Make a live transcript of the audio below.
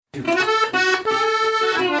Love,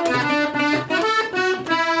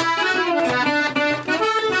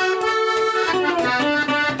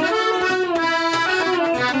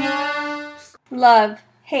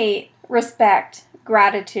 hate, respect,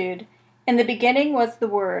 gratitude. In the beginning was the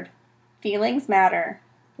Word. Feelings matter.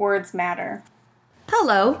 Words matter.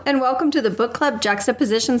 Hello, and welcome to the Book Club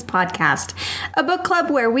Juxtapositions podcast, a book club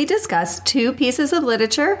where we discuss two pieces of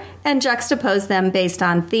literature and juxtapose them based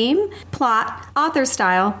on theme, plot, author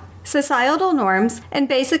style, societal norms, and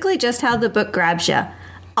basically just how the book grabs you.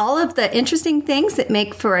 All of the interesting things that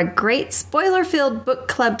make for a great spoiler-filled book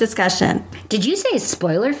club discussion. Did you say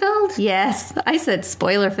spoiler-filled? Yes, I said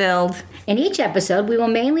spoiler-filled. In each episode, we will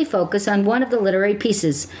mainly focus on one of the literary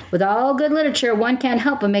pieces. With all good literature, one can't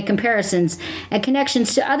help but make comparisons and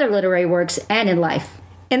connections to other literary works and in life.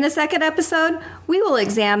 In the second episode, we will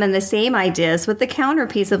examine the same ideas with the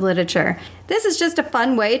counterpiece of literature. This is just a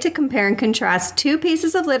fun way to compare and contrast two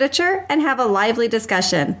pieces of literature and have a lively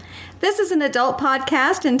discussion. This is an adult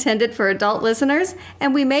podcast intended for adult listeners,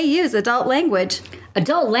 and we may use adult language.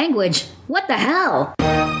 Adult language? What the hell?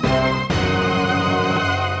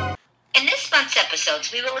 In this month's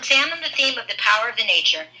episodes, we will examine the theme of the power of the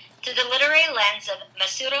nature through the literary lens of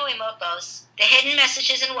Masaru Emoto's The Hidden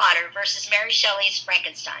Messages in Water versus Mary Shelley's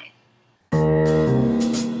Frankenstein.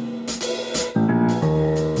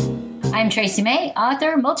 I'm Tracy May,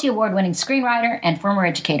 author, multi-award-winning screenwriter, and former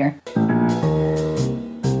educator.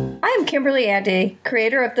 I'm Kimberly Andy,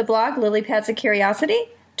 creator of the blog Lily Pads of Curiosity,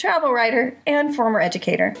 travel writer, and former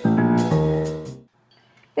educator.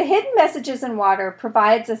 The Hidden Messages in Water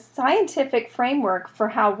provides a scientific framework for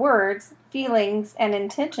how words, feelings, and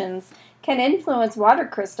intentions can influence water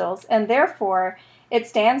crystals, and therefore it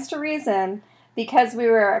stands to reason, because we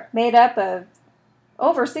were made up of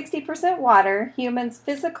over 60% water, humans'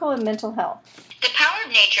 physical and mental health. The power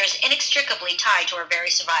of nature is inextricably tied to our very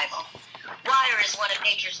survival. Water is one of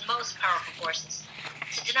nature's most powerful forces.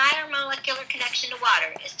 To deny our molecular connection to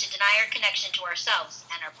water is to deny our connection to ourselves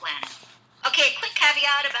and our planet. Okay, a quick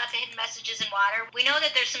caveat about the hidden messages in water. We know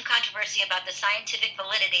that there's some controversy about the scientific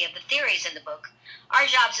validity of the theories in the book. Our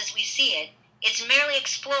jobs, as we see it, is to merely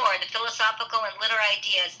explore the philosophical and literary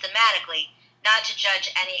ideas thematically, not to judge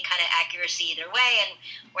any kind of accuracy either way, and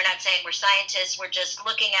we're not saying we're scientists, we're just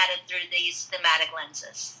looking at it through these thematic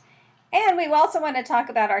lenses. And we also want to talk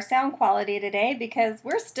about our sound quality today because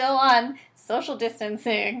we're still on social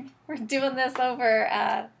distancing. We're doing this over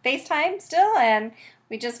FaceTime still, and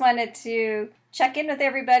we just wanted to check in with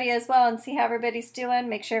everybody as well and see how everybody's doing,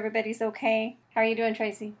 make sure everybody's okay. How are you doing,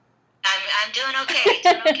 Tracy? I'm doing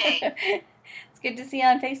okay, It's good to see you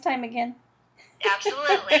on FaceTime again.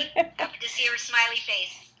 Absolutely. Happy to see her smiley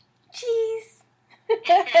face. Jeez.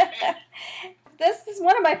 This is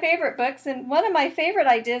one of my favorite books, and one of my favorite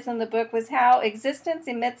ideas in the book was how existence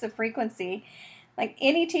emits a frequency. Like,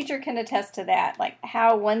 any teacher can attest to that, like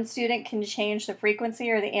how one student can change the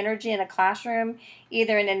frequency or the energy in a classroom,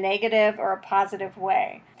 either in a negative or a positive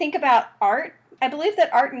way. Think about art. I believe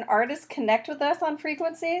that art and artists connect with us on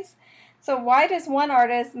frequencies. So why does one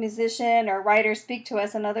artist, musician, or writer speak to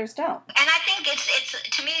us and others don't? And I think it's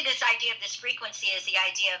to me, this idea of this frequency is the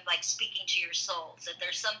idea of like speaking to your souls. That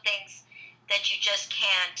there's some things that you just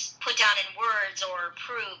can't put down in words or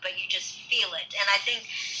prove, but you just feel it. And I think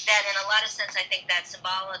that in a lot of sense, I think that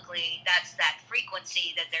symbolically, that's that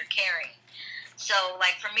frequency that they're carrying. So,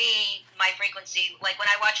 like, for me, my frequency, like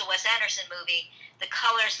when I watch a Wes Anderson movie, the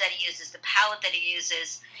colors that he uses, the palette that he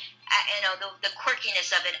uses, the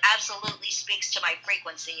quirkiness of it absolutely speaks to my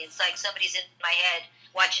frequency. It's like somebody's in my head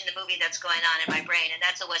watching the movie that's going on in my brain, and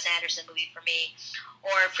that's a Wes Anderson movie for me.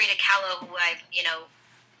 Or Frida Kahlo, who I've,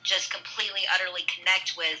 just completely, utterly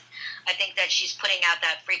connect with. I think that she's putting out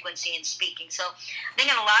that frequency and speaking. So I think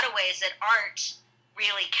in a lot of ways that art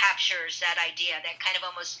really captures that idea, that kind of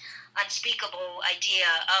almost unspeakable idea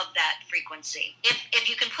of that frequency. If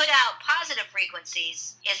you can put out positive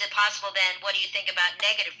frequencies, is it possible then, what do you think about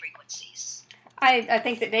negative frequencies? I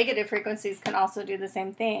think that negative frequencies can also do the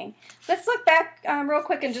same thing. Let's look back real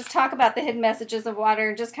quick and just talk about the hidden messages of water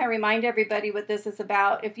and just kind of remind everybody what this is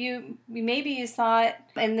about. Maybe you saw it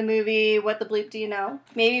in the movie, What the Bleep Do You Know?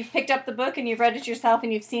 Maybe you've picked up the book and you've read it yourself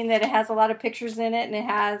and you've seen that it has a lot of pictures in it,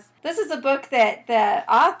 and this is a book that the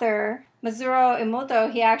author, Masaru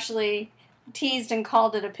Emoto, he actually teased and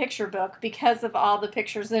called it a picture book because of all the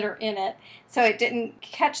pictures that are in it. So it didn't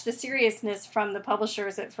catch the seriousness from the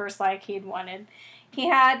publishers at first like he'd wanted. He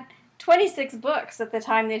had 26 books at the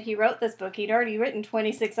time that he wrote this book. He'd already written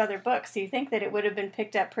 26 other books, so you think that it would have been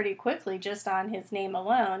picked up pretty quickly just on his name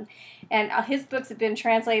alone. And his books have been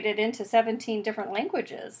translated into 17 different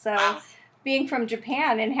languages. So being from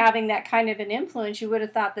Japan and having that kind of an influence, you would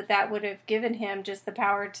have thought that that would have given him just the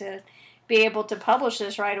power to be able to publish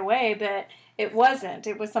this right away, but it wasn't.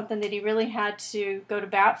 It was something that he really had to go to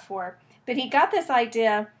bat for. But he got this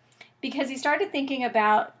idea because he started thinking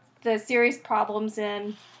about the serious problems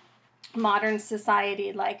in modern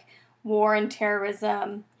society, like war and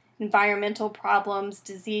terrorism, environmental problems,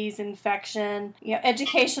 disease, infection,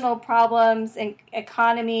 educational problems, and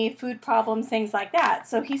economy, food problems, things like that.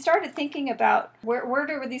 So he started thinking about where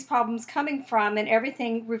were these problems coming from, and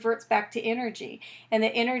everything reverts back to energy, and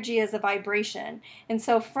the energy is a vibration. And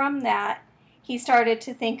so from that, he started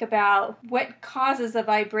to think about what causes a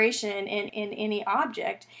vibration in any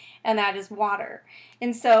object, and that is water.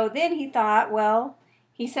 And so then he thought, well,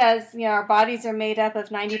 he says, our bodies are made up of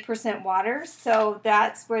 90% water, so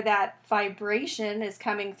that's where that vibration is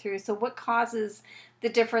coming through. So what causes the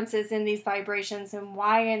differences in these vibrations, and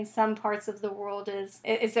why in some parts of the world is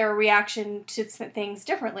there a reaction to things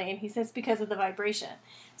differently? And he says because of the vibration.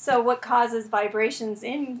 So what causes vibrations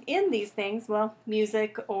in these things? Well,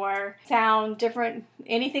 music or sound, different,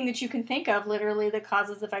 anything that you can think of literally that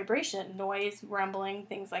causes a vibration, noise, rumbling,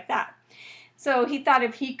 things like that. So he thought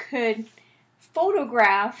if he could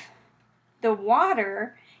photograph the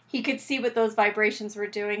water, he could see what those vibrations were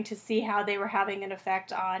doing to see how they were having an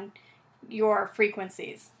effect on your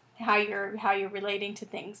frequencies, how you're relating to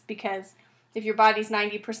things. Because if your body's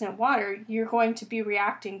 90% water, you're going to be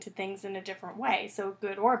reacting to things in a different way, so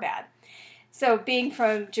good or bad. So being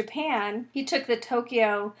from Japan, he took the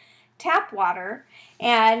Tokyo tap water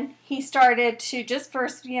and he started to just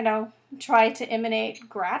first, try to emanate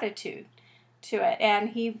gratitude to it. And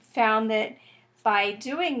he found that by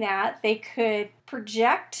doing that, they could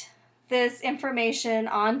project this information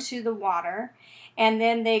onto the water, and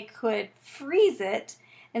then they could freeze it.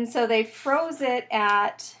 And so they froze it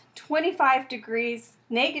at 25 degrees,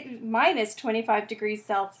 minus 25 degrees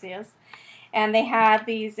Celsius. And they had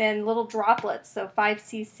these in little droplets, so 5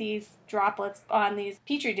 cc's droplets on these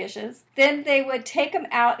petri dishes. Then they would take them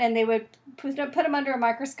out and they would put them under a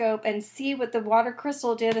microscope and see what the water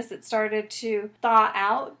crystal did as it started to thaw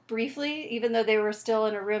out briefly, even though they were still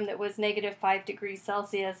in a room that was negative 5 degrees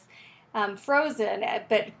Celsius, frozen,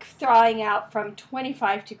 but thawing out from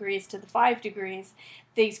 25 degrees to the 5 degrees.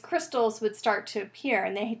 These crystals would start to appear,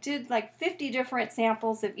 and they did like 50 different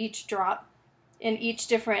samples of each drop in each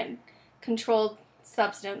different controlled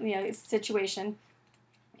substance, situation.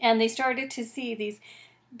 And they started to see these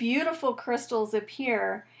beautiful crystals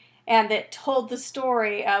appear, and that told the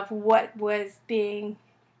story of what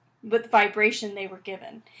vibration they were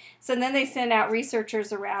given. So then they sent out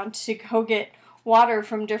researchers around to go get water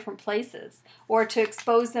from different places or to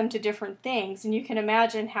expose them to different things. And you can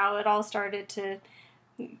imagine how it all started to,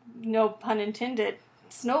 no pun intended,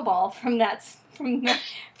 snowball from that.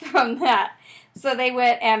 So they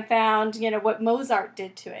went and found, what Mozart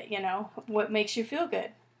did to it, what makes you feel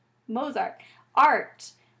good. Mozart.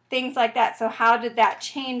 Art. Things like that. So how did that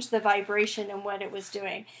change the vibration and what it was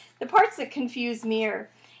doing? The parts that confuse me are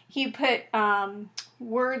he put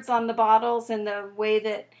words on the bottles and the way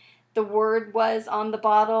that the word was on the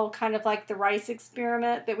bottle, kind of like the rice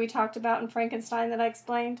experiment that we talked about in Frankenstein that I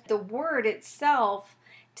explained. The word itself,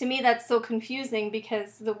 to me, that's so confusing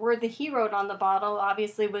because the word that he wrote on the bottle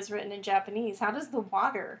obviously was written in Japanese. How does the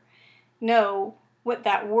water know what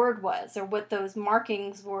that word was or what those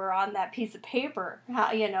markings were on that piece of paper?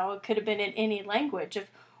 How, it could have been in any language. If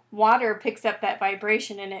water picks up that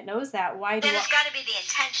vibration and it knows that, why do then it's got to be the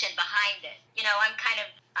intention behind it. I'm kind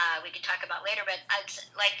of, we can talk about later, but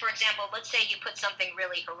like, for example, let's say you put something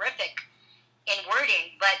really horrific in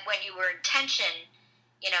wording, but when you were intention,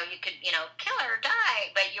 you could, kill her or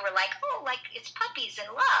die, but you were like, oh, like it's puppies in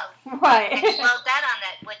love. Right. And you wrote that on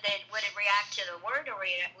that. Would it react to the word, or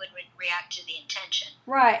would it react to the intention?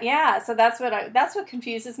 Right. Yeah. So that's what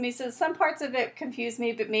confuses me. So some parts of it confuse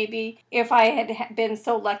me, but maybe if I had been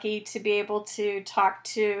so lucky to be able to talk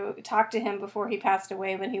to him before he passed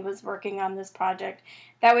away when he was working on this project,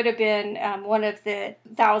 that would have been one of the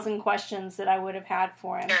 1,000 questions that I would have had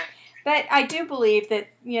for him. Sure. But I do believe that,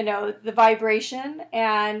 the vibration,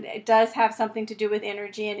 and it does have something to do with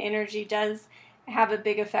energy, and energy does have a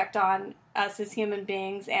big effect on us as human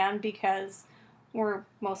beings, and because we're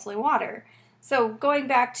mostly water. So going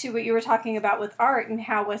back to what you were talking about with art and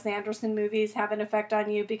how Wes Anderson movies have an effect on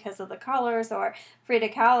you because of the colors, or Frida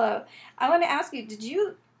Kahlo, I want to ask you,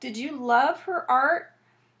 did you love her art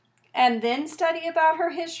and then study about her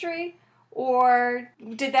history? Or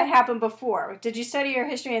did that happen before? Did you study her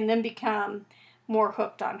history and then become more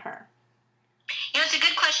hooked on her? It's a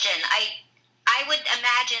good question. I would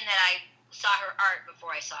imagine that I saw her art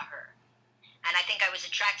before I saw her. And I think I was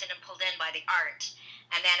attracted and pulled in by the art.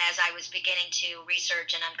 And then as I was beginning to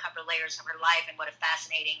research and uncover layers of her life and what a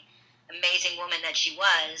fascinating, amazing woman that she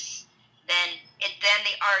was, then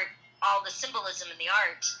the art, all the symbolism in the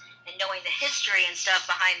art, and knowing the history and stuff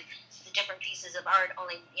behind the different pieces of art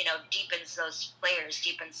only, deepens those layers,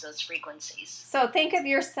 deepens those frequencies. So think of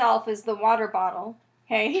yourself as the water bottle,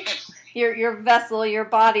 okay? Your vessel, your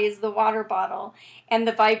body is the water bottle. And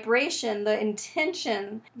the vibration, the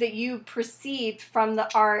intention that you perceived from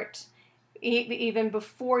the art, even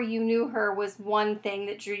before you knew her, was one thing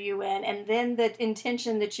that drew you in. And then the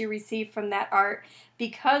intention that you received from that art,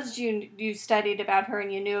 because you studied about her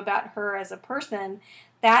and you knew about her as a person,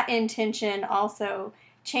 that intention also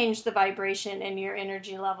changed the vibration in your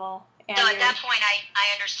energy level. And so at that point,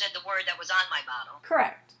 I understood the word that was on my bottle.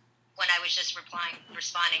 Correct. When I was just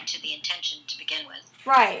responding to the intention to begin with.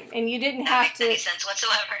 Right, and you didn't have to... That makes any sense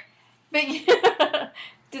whatsoever. But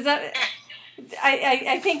does that...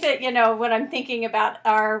 I think that, when I'm thinking about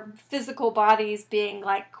our physical bodies being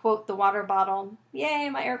like, quote, the water bottle, yay,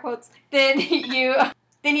 my air quotes, then you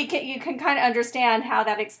can kind of understand how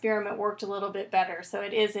that experiment worked a little bit better. So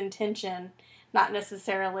it is intention, not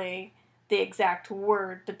necessarily the exact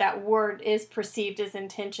word, but that word is perceived as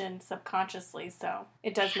intention subconsciously, so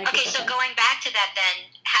it does make a difference. Okay, so going back to that then,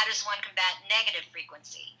 how does one combat negative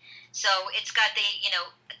frequency? So it's got the,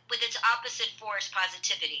 with its opposite force,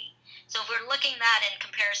 positivity. So if we're looking at that in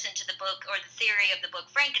comparison to the book, or the theory of the book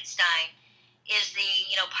Frankenstein, is the,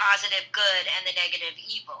 positive good and the negative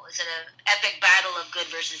evil? Is it an epic battle of good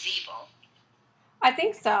versus evil? I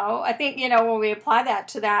think so. I think, when we apply that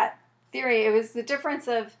to that theory, it was the difference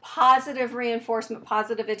of positive reinforcement,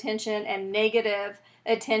 positive attention, and negative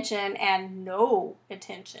attention and no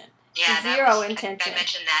attention. Yeah, zero intention. I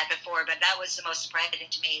mentioned that before, but that was the most surprising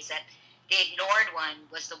to me, is that the ignored one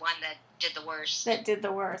was the one that did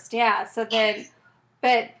the worst. Yeah. So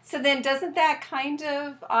then doesn't that kind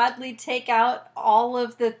of oddly take out all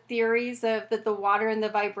of the theories of that the water and the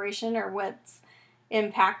vibration are what's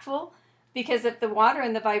impactful? Because if the water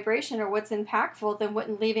and the vibration are what's impactful, then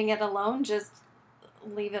wouldn't leaving it alone just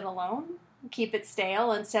leave it alone? Keep it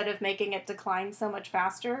stale instead of making it decline so much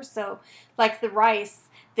faster? So like the rice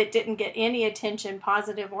that didn't get any attention,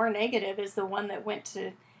 positive or negative, is the one that went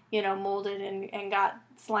to, molded and got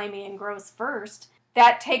slimy and gross first.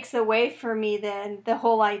 That takes away for me then the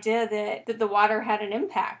whole idea that the water had an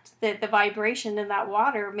impact, that the vibration in that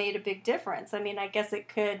water made a big difference. I mean, I guess it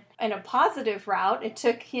could, in a positive route, it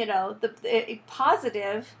took,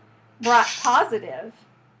 positive brought positive,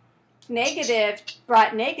 negative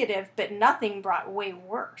brought negative, but nothing brought way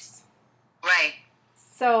worse. Right.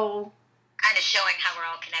 So... kind of showing how we're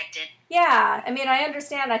all connected. Yeah, I mean, I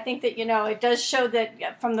understand. I think that, it does show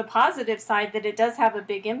that from the positive side that it does have a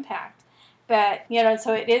big impact. But,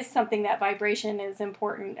 so it is something that vibration is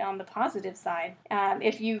important on the positive side.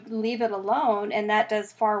 If you leave it alone, and that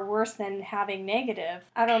does far worse than having negative,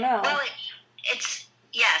 I don't know. Well,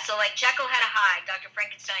 so like Jekyll had a Hyde, Dr.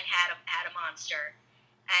 Frankenstein had a monster.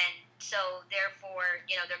 And so, therefore,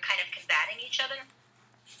 they're kind of combating each other.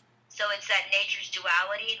 So it's that nature's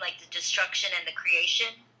duality, like the destruction and the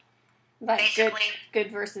creation. Like basically,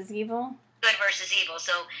 good versus evil? Good versus evil.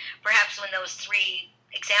 So perhaps when those three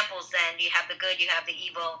examples, then you have the good, you have the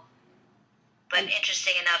evil, but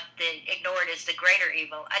interesting enough, the ignored is the greater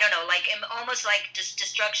evil. I don't know, like almost like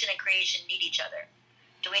destruction and creation need each other.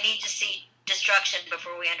 Do we need to see destruction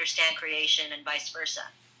before we understand creation, and vice versa?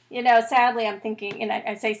 Sadly, I'm thinking, and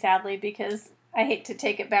I say sadly because I hate to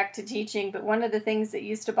take it back to teaching, but one of the things that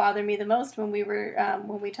used to bother me the most when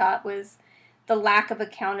we taught was the lack of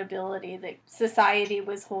accountability that society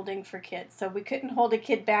was holding for kids. So we couldn't hold a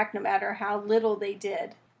kid back no matter how little they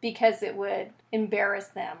did, because it would embarrass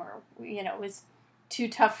them, or it was too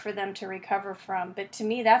tough for them to recover from. But to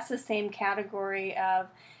me, that's the same category of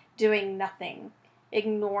doing nothing,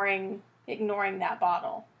 ignoring that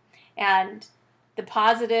bottle. And the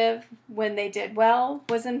positive, when they did well,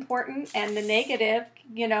 was important, and the negative,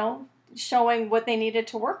 showing what they needed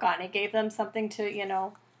to work on. It gave them something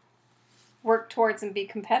to, work towards and be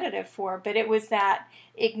competitive for. But it was that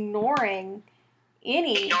ignoring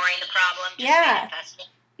the problem.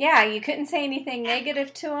 Yeah, you couldn't say anything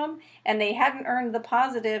negative to them, and they hadn't earned the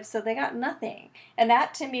positive, so they got nothing. And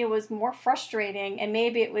that to me was more frustrating, and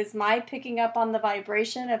maybe it was my picking up on the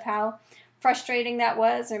vibration of how frustrating that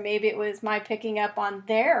was, or maybe it was my picking up on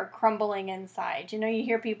their crumbling inside. You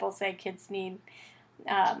hear people say kids need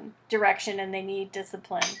direction and they need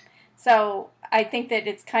discipline. So I think that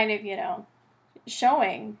it's kind of,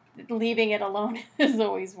 showing leaving it alone is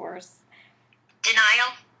always worse.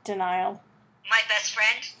 Denial. My best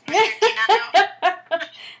friend. Denial.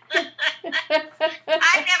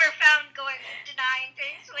 I've never found denying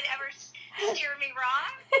things would ever steer me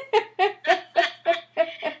wrong.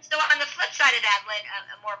 So on the flip side of that, like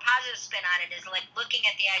a more positive spin on it is like looking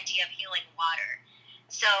at the idea of healing water.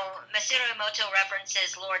 So Masaru Emoto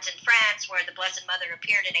references Lourdes in France, where the Blessed Mother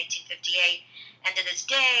appeared in 1858, and to this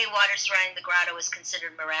day, water surrounding the grotto is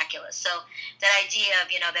considered miraculous. So that idea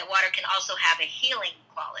of, that water can also have a healing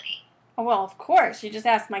quality. Well, of course. You just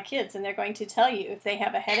ask my kids, and they're going to tell you if they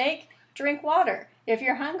have a headache, drink water. If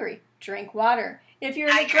you're hungry, drink water. If you're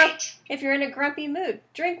in a grumpy mood,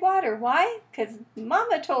 drink water. Why? Because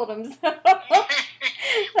Mama told them so.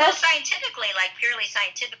 Well, scientifically, like purely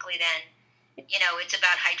scientifically, then, it's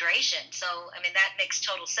about hydration. So, I mean, that makes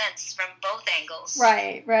total sense from both angles.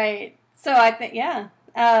 Right. So I think, yeah.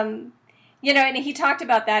 And he talked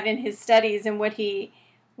about that in his studies, and what he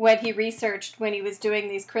researched when he was doing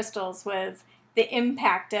these crystals was the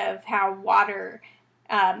impact of how water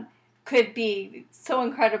could be so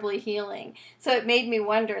incredibly healing. So it made me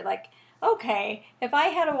wonder, like, okay, if I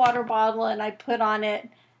had a water bottle and I put on it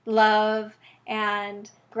love and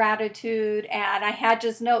gratitude, and I had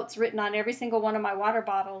just notes written on every single one of my water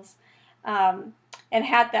bottles, and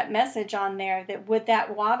had that message on there, that would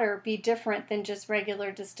that water be different than just regular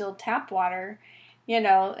distilled tap water,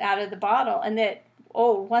 out of the bottle. And that,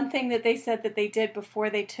 one thing that they said that they did before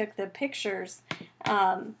they took the pictures,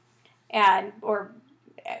 or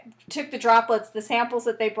took the droplets, the samples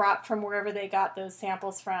that they brought from wherever they got those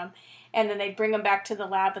samples from, and then they'd bring them back to the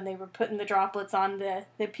lab, and they were putting the droplets on the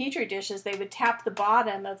Petri dishes. They would tap the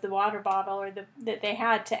bottom of the water bottle that they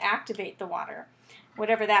had to activate the water,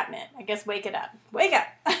 whatever that meant. I guess wake it up. Wake up!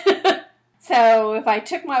 So if I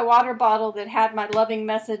took my water bottle that had my loving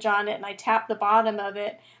message on it and I tapped the bottom of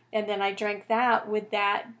it and then I drank that, would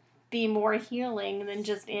that be more healing than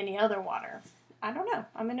just any other water? I don't know.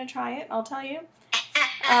 I'm going to try it. I'll tell you.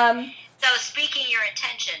 So speaking your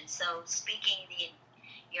intentions,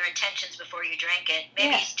 your intentions before you drank it,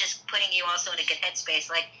 maybe it's just putting you also in a good headspace.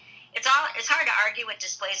 Like, it's hard to argue with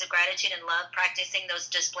displays of gratitude and love. Practicing those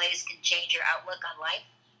displays can change your outlook on life.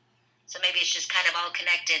 So maybe it's just kind of all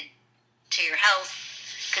connected to your health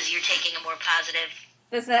because you're taking a more positive.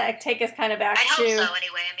 Does that take us kind of back to... I hope so,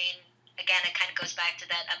 anyway. I mean, again, it kind of goes back to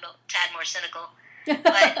that. I'm a tad more cynical.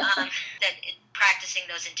 But practicing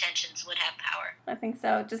those intentions would have power. I think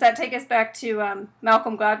so. Does that take us back to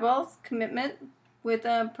Malcolm Gladwell's commitment with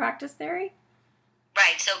practice theory?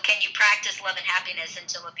 Right. So can you practice love and happiness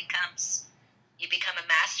until you become a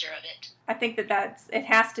master of it? I think it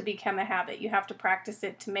has to become a habit. You have to practice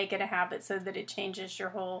it to make it a habit so that it changes your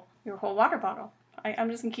whole water bottle.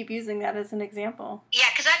 I'm just going to keep using that as an example. Yeah,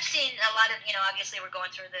 because I've seen a lot of, obviously we're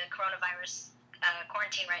going through the coronavirus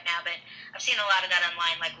quarantine right now, but I've seen a lot of that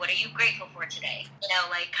online, like, what are you grateful for today?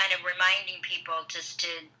 Like kind of reminding people just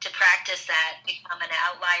to practice that, become an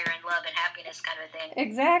outlier in love and happiness kind of thing.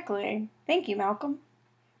 Exactly. Thank you, Malcolm.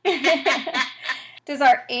 Does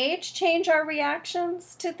our age change our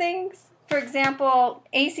reactions to things? For example,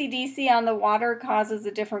 AC/DC on the water causes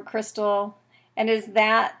a different crystal, and is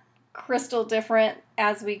that crystal different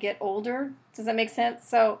as we get older? Does that make sense?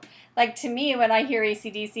 So, like, to me, when I hear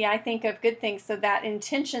AC/DC, I think of good things. So that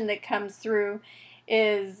intention that comes through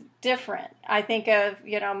is different. I think of,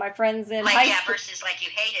 my friends in high school. Versus like you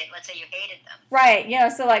hated. Let's say you hated them. Right.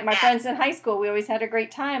 So like my friends in high school, we always had a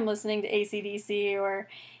great time listening to AC/DC or,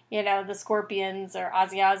 the Scorpions or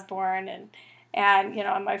Ozzy Osbourne. And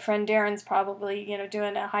my friend Darren's probably,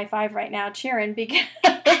 doing a high five right now cheering because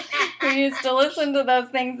we used to listen to those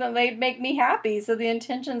things and they'd make me happy. So the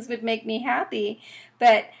intentions would make me happy.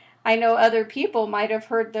 But I know other people might have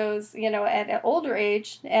heard those, at an older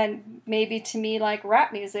age and maybe to me like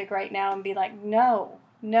rap music right now and be like, no,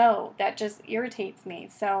 that just irritates me.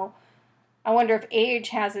 So I wonder if age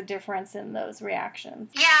has a difference in those reactions.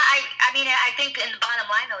 Yeah, I mean, I think in the bottom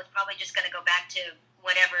line, though, it's probably just going to go back to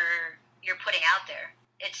whatever you're putting out there.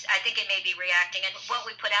 I think it may be reacting, and what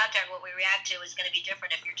we put out there and what we react to is going to be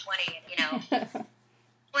different if you're 20 and,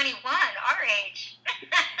 21, our age.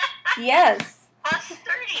 Yes. Plus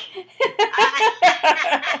 30.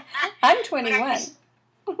 I'm 21. Is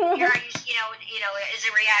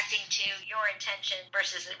it reacting to your intention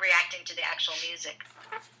versus it reacting to the actual music?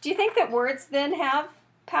 Do you think that words then have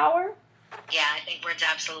power? Yeah, I think words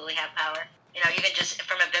absolutely have power. Even just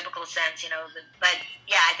from a biblical sense, but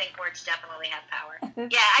yeah, I think words definitely have power.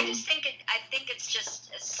 Yeah, I just think it's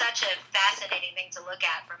just such a fascinating thing to look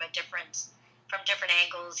at from different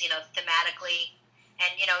angles, thematically.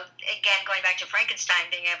 And, again, going back to Frankenstein,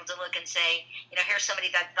 being able to look and say, here's somebody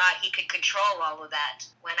that thought he could control all of that,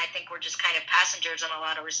 when I think we're just kind of passengers in a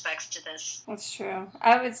lot of respects to this. That's true.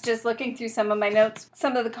 I was just looking through some of my notes,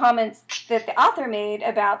 some of the comments that the author made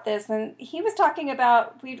about this, and he was talking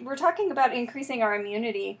about, we're talking about increasing our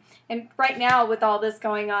immunity. And right now, with all this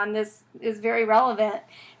going on, this is very relevant.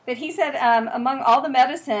 But he said, among all the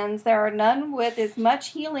medicines, there are none with as much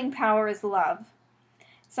healing power as love.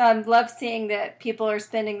 So I love seeing that people are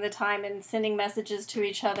spending the time and sending messages to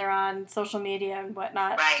each other on social media and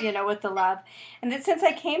whatnot, right. With the love. And that since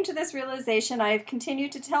I came to this realization, I've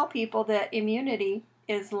continued to tell people that immunity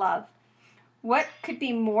is love. What could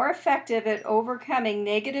be more effective at overcoming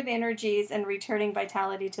negative energies and returning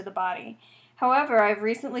vitality to the body? However, I've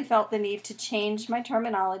recently felt the need to change my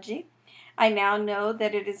terminology. I now know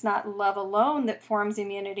that it is not love alone that forms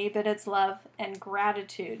immunity, but it's love and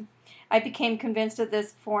gratitude. I became convinced of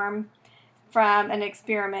this form from an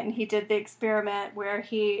experiment, and he did the experiment where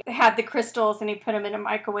he had the crystals and he put them in a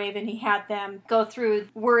microwave and he had them go through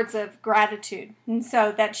words of gratitude. And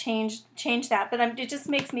so that changed that. But it just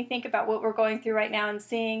makes me think about what we're going through right now and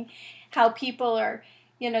seeing how people are,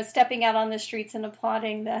 stepping out on the streets and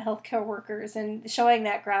applauding the healthcare workers and showing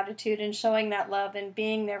that gratitude and showing that love and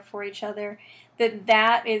being there for each other,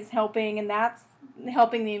 that is helping, and that's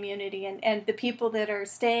helping the immunity, and the people that are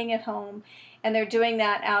staying at home, and they're doing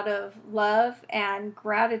that out of love and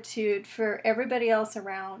gratitude for everybody else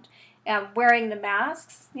around. Wearing the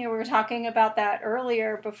masks, we were talking about that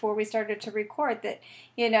earlier before we started to record, that,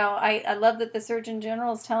 I love that the Surgeon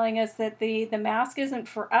General is telling us that the mask isn't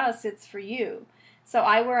for us, it's for you. So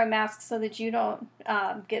I wear a mask so that you don't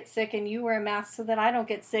get sick, and you wear a mask so that I don't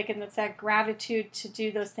get sick, and it's that gratitude to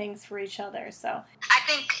do those things for each other. So I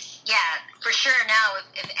think, for sure now,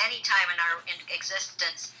 if any time in our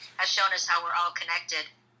existence has shown us how we're all connected,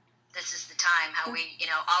 this is the time how we,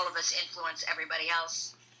 all of us influence everybody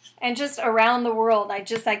else. And just around the world, I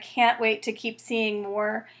can't wait to keep seeing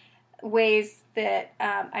more ways that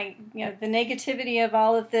the negativity of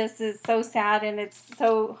all of this is so sad, and it's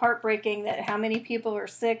so heartbreaking that how many people are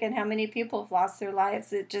sick and how many people have lost their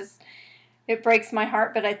lives. It breaks my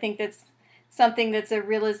heart, but I think that's something that's a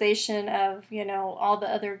realization of, all the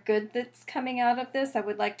other good that's coming out of this. I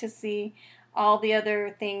would like to see all the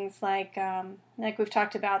other things like we've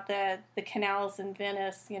talked about the canals in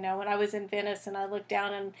Venice. When I was in Venice and I looked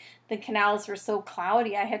down and the canals were so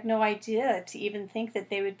cloudy, I had no idea to even think that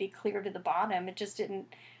they would be clear to the bottom. It just didn't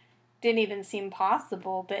even seem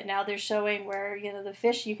possible. But now they're showing where, the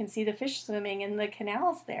fish, you can see the fish swimming in the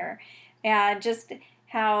canals there. And just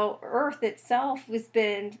how Earth itself has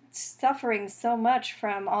been suffering so much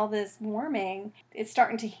from all this warming, it's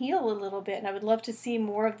starting to heal a little bit, and I would love to see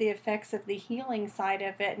more of the effects of the healing side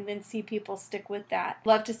of it, and then see people stick with that.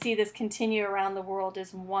 Love to see this continue around the world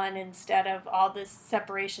as one instead of all this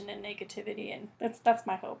separation and negativity, and that's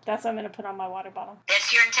my hope. That's what I'm going to put on my water bottle.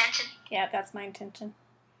 That's your intention? Yeah, that's my intention.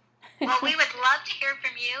 Well, we would love to hear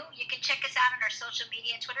from you. You can check us out on our social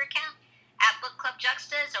media and Twitter account, at Book Club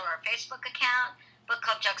Juxtas, or our Facebook account, Book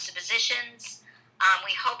Club Juxtapositions.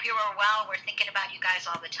 We hope you are well. We're thinking about you guys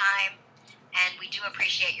all the time, and we do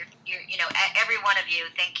appreciate your every one of you.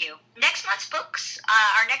 Thank you. Next month's books,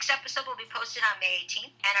 our next episode will be posted on May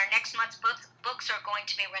 18th, and our next month's books are going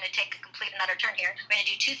to be, we're going to take a complete another turn here. We're going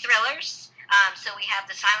to do 2 thrillers. So we have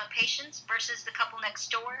The Silent Patients versus The Couple Next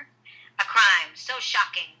Door. A crime so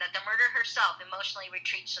shocking that the murderer herself emotionally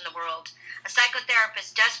retreats from the world. A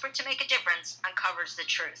psychotherapist desperate to make a difference uncovers the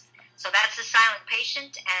truth. So that's The Silent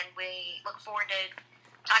Patient, and we look forward to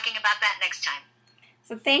talking about that next time.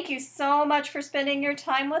 So thank you so much for spending your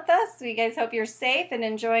time with us. We guys hope you're safe and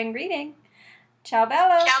enjoying reading. Ciao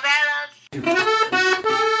bellos. Ciao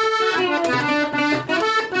bellos.